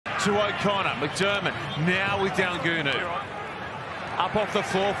to O'Connor. McDermott now with Dalgunu. Up off the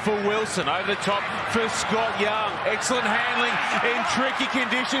floor for Wilson. Over the top for Scott Young. Excellent handling in tricky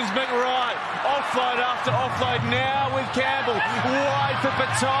conditions. McReight. Offload after offload now with Campbell. Wide for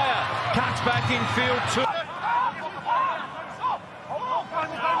Pataya. Cuts back in field two.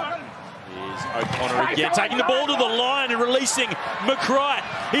 Here's O'Connor again, taking the ball to the line and releasing McReight.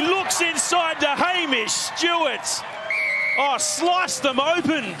 He looks inside to Hamish Stewart. Oh, sliced them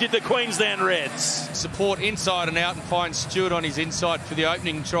open, did the Queensland Reds. Support inside and out and find Stewart on his inside for the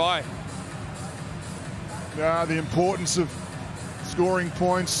opening try. The importance of scoring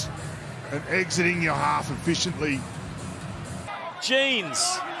points and exiting your half efficiently.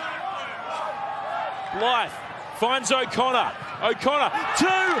 Jeans. Blythe finds O'Connor. O'Connor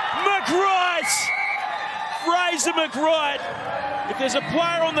to McReight. Fraser McReight. If there's a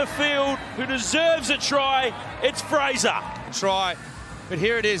player on the field who deserves a try, it's Fraser. Try, but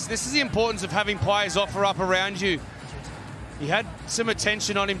here it is. This is the importance of having players offer up around you. He had some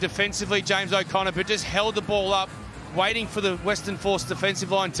attention on him defensively, James O'Connor, but just held the ball up, waiting for the Western Force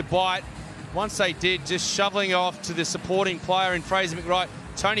defensive line to bite. Once they did, just shoveling off to the supporting player in Fraser McReight.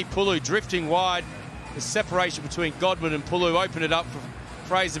 Tony Pulu drifting wide. The separation between Godwin and Pulu opened it up for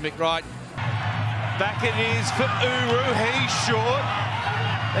Fraser McReight. Back it is for Uru. He's short.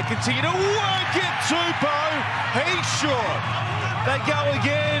 They continue to work it. Tupou. He's short. They go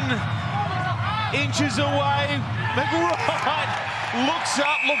again. Inches away. McReight looks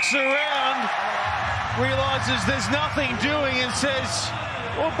up, looks around, realises there's nothing doing and says,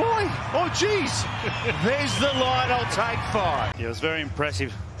 oh boy, oh geez, there's the line, I'll take 5. Yeah, it was very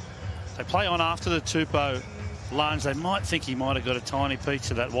impressive. They play on after the Tupou lunge. They might think he might have got a tiny piece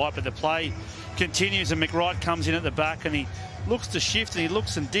of that white, but the play continues and McReight comes in at the back and he looks to shift and he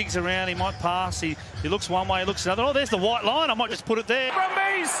looks and digs around. He might pass. He looks one way, he looks another. Oh, there's the white line. I might just put it there.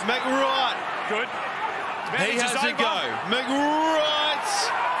 McReight. Good. He has a go. McReight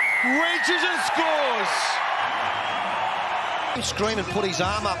reaches and scores. Screen and put his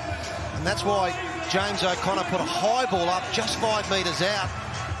arm up, and that's why James O'Connor put a high ball up just 5 metres out.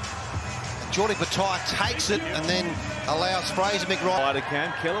 Geordie Pataya takes it and then allows Fraser McReight.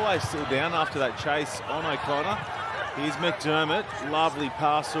 Kellaway's still down after that chase on O'Connor. Here's McDermott. Lovely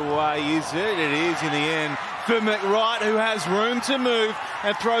pass away, is it? It is in the end for McReight, who has room to move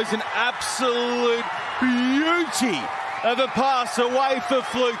and throws an absolute beauty of a pass away for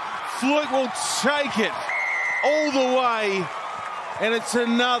Fluke. Fluke will take it all the way, and it's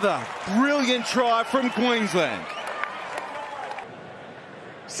another brilliant try from Queensland.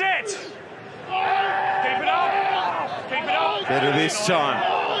 Set. Keep it up. Keep it up. Better this time.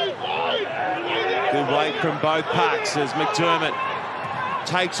 Good weight from both packs as McDermott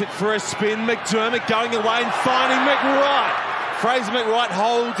takes it for a spin. McDermott going away and finding McReight. Fraser McReight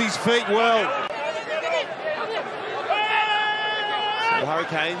holds his feet well. The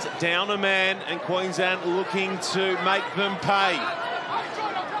Hurricanes down a man and Queensland looking to make them pay.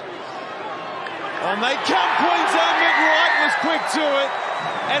 On they come, Queensland. McReight was quick to it.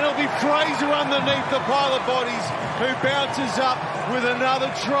 And it'll be Fraser underneath the pile of bodies who bounces up with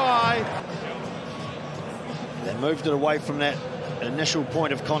another try. They moved it away from that initial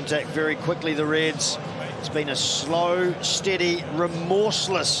point of contact very quickly, the Reds. It's been a slow, steady,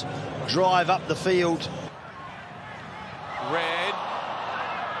 remorseless drive up the field. Red,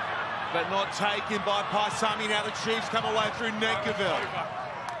 but not taken by Paisami. Now the Chiefs come away through Neckerville.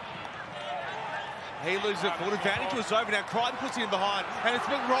 He loses it. Full advantage was over. Now Crichton puts him behind, and it's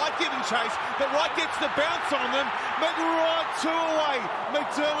McReight giving chase. McReight gets the bounce on them. McReight 2 away.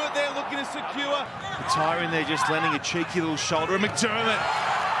 McDermott there looking to secure. Pataya in there just landing a cheeky little shoulder. And McDermott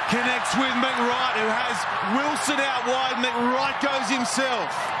connects with McReight, who has Wilson out wide. McReight goes himself.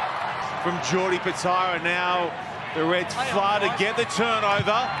 From Geordie Pataya, now the Reds fly to get the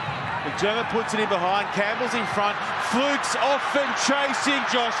turnover. McDermott puts it in behind. Campbell's in front. Fluke's off and chasing.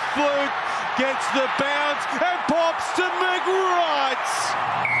 Josh Fluke gets the bounce and pops to McReight.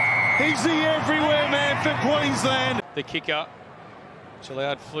 He's the everywhere man for Queensland. The kicker, which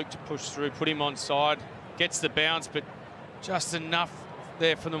allowed Fluke to push through, put him on side, gets the bounce, but just enough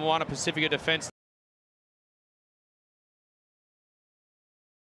there from the Moana Pacifica defence.